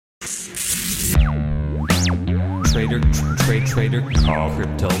Trader Cobb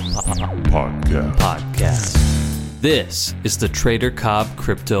Crypto Podcast. This is the Trader Cobb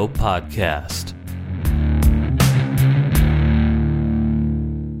Crypto Podcast.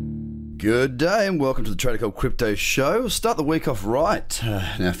 Good day and welcome to the Trader Cobb Crypto Show. We'll start the week off right.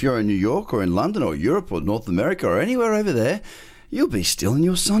 Now, if you're in New York or in London or Europe or North America or anywhere over there, you'll be still in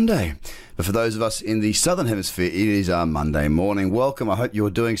your Sunday. But for those of us in the Southern Hemisphere, it is our Monday morning. Welcome. I hope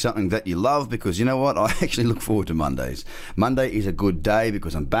you're doing something that you love because you know what? I actually look forward to Mondays. Monday is a good day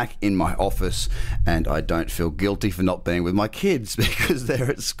because I'm back in my office and I don't feel guilty for not being with my kids because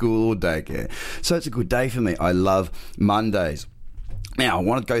they're at school or daycare. So it's a good day for me. I love Mondays. Now, I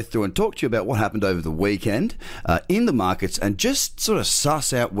want to go through and talk to you about what happened over the weekend in the markets and just sort of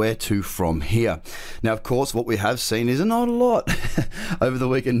suss out where to from here. Now, of course, what we have seen is not a lot. Over the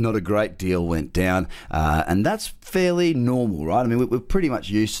weekend, not a great deal went down, and that's fairly normal, right? I mean, we're pretty much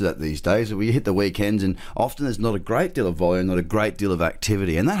used to that these days. We hit the weekends and often there's not a great deal of volume, not a great deal of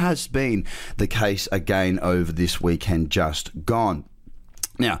activity, and that has been the case again over this weekend just gone.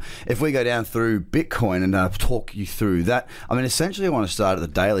 Now, if we go down through Bitcoin and talk you through that, I mean, essentially I want to start at the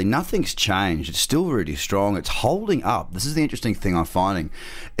daily. Nothing's changed. It's still really strong. It's holding up. This is the interesting thing I'm finding,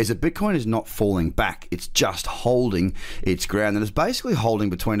 is that Bitcoin is not falling back. It's just holding its ground. And it's basically holding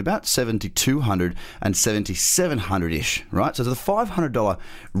between about 7,200 and 7,700-ish, right? So there's a $500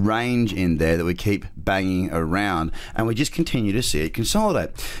 range in there that we keep banging around, and we just continue to see it consolidate.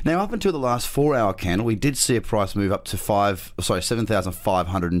 Now, up until the last 4-hour candle, we did see a price move up to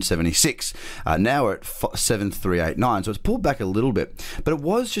 7,576. Now we're at 7,389, so it's pulled back a little bit, but it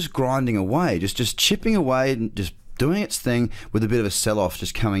was just grinding away, just chipping away and just doing its thing with a bit of a sell-off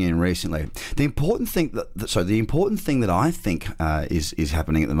just coming in recently. The important thing that I think is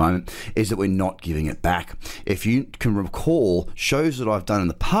happening at the moment is that we're not giving it back. If you can recall shows that I've done in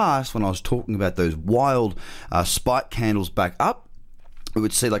the past when I was talking about those wild spike candles back up, we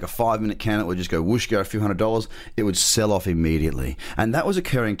would see like a 5-minute candle would just go whoosh, go a few $100s, it would sell off immediately. And that was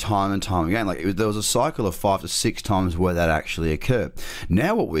occurring time and time again. There was a cycle of 5 to 6 times where that actually occurred.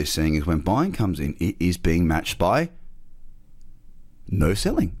 Now what we're seeing is when buying comes in, it is being matched by no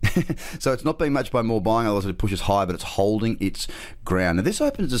selling. So it's not being matched by more buying, otherwise it pushes higher, but it's holding its ground. Now this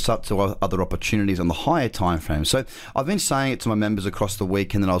opens us up to other opportunities on the higher time frame. So I've been saying it to my members across the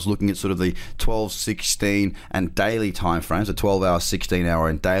weekend, and I was looking at sort of the 12, 16 and daily time frames, so 12 hour, 16 hour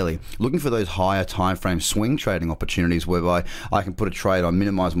and daily, looking for those higher time frame swing trading opportunities whereby I can put a trade on,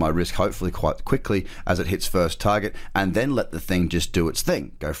 minimize my risk hopefully quite quickly as it hits first target, and then let the thing just do its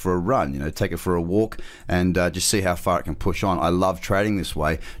thing, go for a run, take it for a walk and just see how far it can push on. I love trading this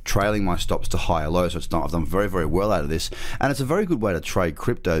way, trailing my stops to higher lows. So I've done very, very well out of this, and it's a very good way to trade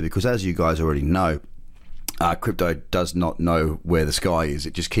crypto because, as you guys already know, crypto does not know where the sky is.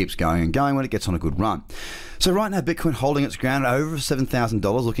 It just keeps going and going when it gets on a good run. So right now, Bitcoin holding its ground at over $7,000,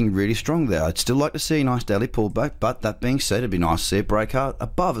 looking really strong there. I'd still like to see a nice daily pullback, but that being said, it'd be nice to see it break out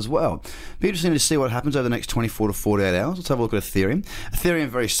above as well. Be interesting to see what happens over the next 24 to 48 hours. Let's have a look at Ethereum. Ethereum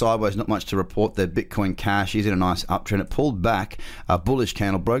very sideways, not much to report there. Bitcoin Cash is in a nice uptrend. It pulled back, a bullish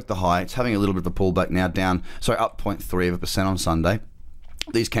candle, broke the high. It's having a little bit of a pullback now, up 0.3% on Sunday.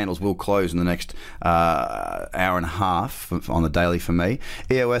 These candles will close in the next hour and a half on the daily for me.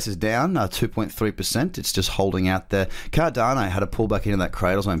 EOS is down 2.3%. It's just holding out there. Cardano had a pullback into that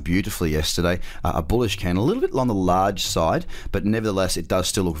cradle zone beautifully yesterday. A bullish candle, a little bit on the large side, but nevertheless, it does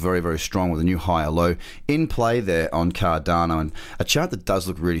still look very, very strong with a new higher low in play there on Cardano. And a chart that does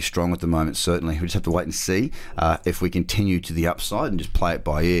look really strong at the moment, certainly. We just have to wait and see if we continue to the upside and just play it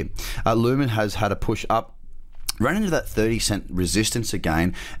by ear. Lumen has had a push up, ran into that 30-cent resistance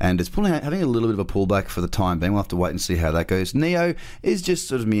again, and it's having a little bit of a pullback for the time being. We'll have to wait and see how that goes. Neo is just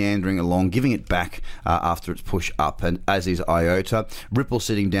sort of meandering along, giving it back after its push up, and as is IOTA. Ripple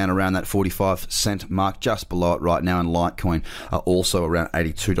sitting down around that 45-cent mark, just below it right now, and Litecoin also around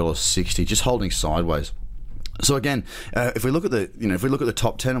 $82.60, just holding sideways. So again, if we look at the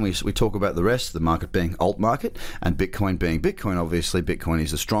top 10 and we talk about the rest, the market being alt market and Bitcoin being Bitcoin, obviously Bitcoin is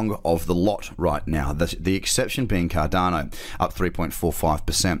the stronger of the lot right now. The exception being Cardano, up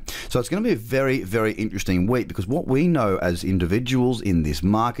 3.45%. So it's going to be a very, very interesting week because what we know as individuals in this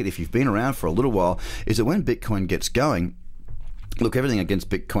market, if you've been around for a little while, is that when Bitcoin gets going, look, everything against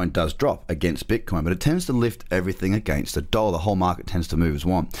Bitcoin does drop against Bitcoin, but it tends to lift everything against the dollar. The whole market tends to move as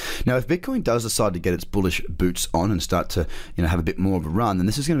one. Now, if Bitcoin does decide to get its bullish boots on and start to have a bit more of a run, then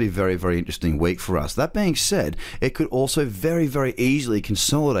this is going to be a very, very interesting week for us. That being said, it could also very, very easily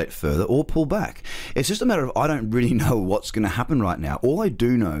consolidate further or pull back. It's just a matter of I don't really know what's going to happen right now. All I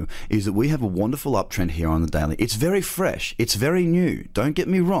do know is that we have a wonderful uptrend here on the daily. It's very fresh. It's very new. Don't get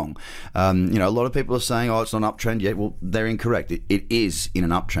me wrong. A lot of people are saying, oh, it's not an uptrend yet. Well, they're incorrect. It is in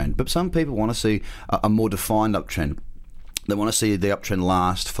an uptrend, but some people want to see a more defined uptrend. They want to see the uptrend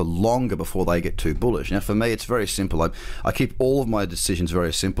last for longer before they get too bullish. Now, for me, it's very simple. I keep all of my decisions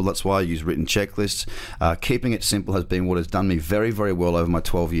very simple. That's why I use written checklists. Keeping it simple has been what has done me very, very well over my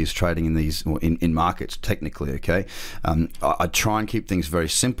 12 years trading in these in markets, technically, okay? I try and keep things very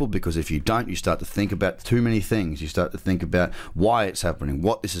simple, because if you don't, you start to think about too many things. You start to think about why it's happening,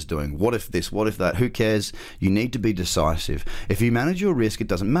 what this is doing, what if this, what if that, who cares? You need to be decisive. If you manage your risk, it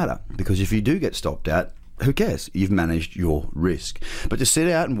doesn't matter, because if you do get stopped out, who cares? You've managed your risk. But to sit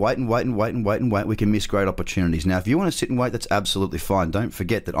out and wait, we can miss great opportunities. Now, if you want to sit and wait, that's absolutely fine. Don't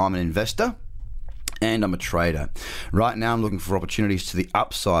forget that I'm an investor and I'm a trader. Right now, I'm looking for opportunities to the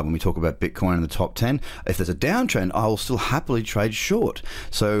upside when we talk about Bitcoin in the top 10. If there's a downtrend, I will still happily trade short.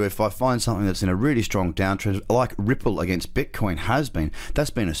 So if I find something that's in a really strong downtrend, like Ripple against Bitcoin has been,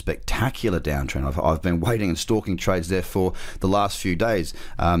 that's been a spectacular downtrend. I've been waiting and stalking trades there for the last few days.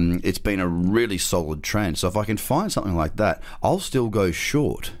 It's been a really solid trend. So if I can find something like that, I'll still go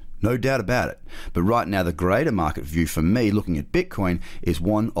short. No doubt about it. But right now, the greater market view for me, looking at Bitcoin, is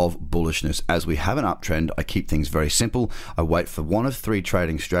one of bullishness. As we have an uptrend, I keep things very simple. I wait for one of 3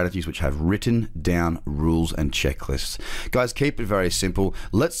 trading strategies which have written down rules and checklists. Guys, keep it very simple.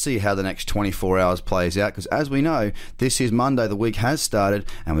 Let's see how the next 24 hours plays out, because as we know, this is Monday, the week has started,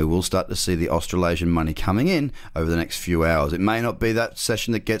 and we will start to see the Australasian money coming in over the next few hours. It may not be that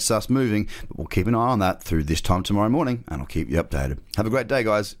session that gets us moving, but we'll keep an eye on that through this time tomorrow morning, and I'll keep you updated. Have a great day,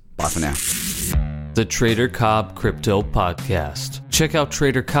 guys. Bye for now. The Trader Cobb Crypto Podcast. Check out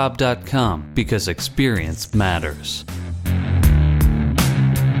TraderCobb.com, because experience matters.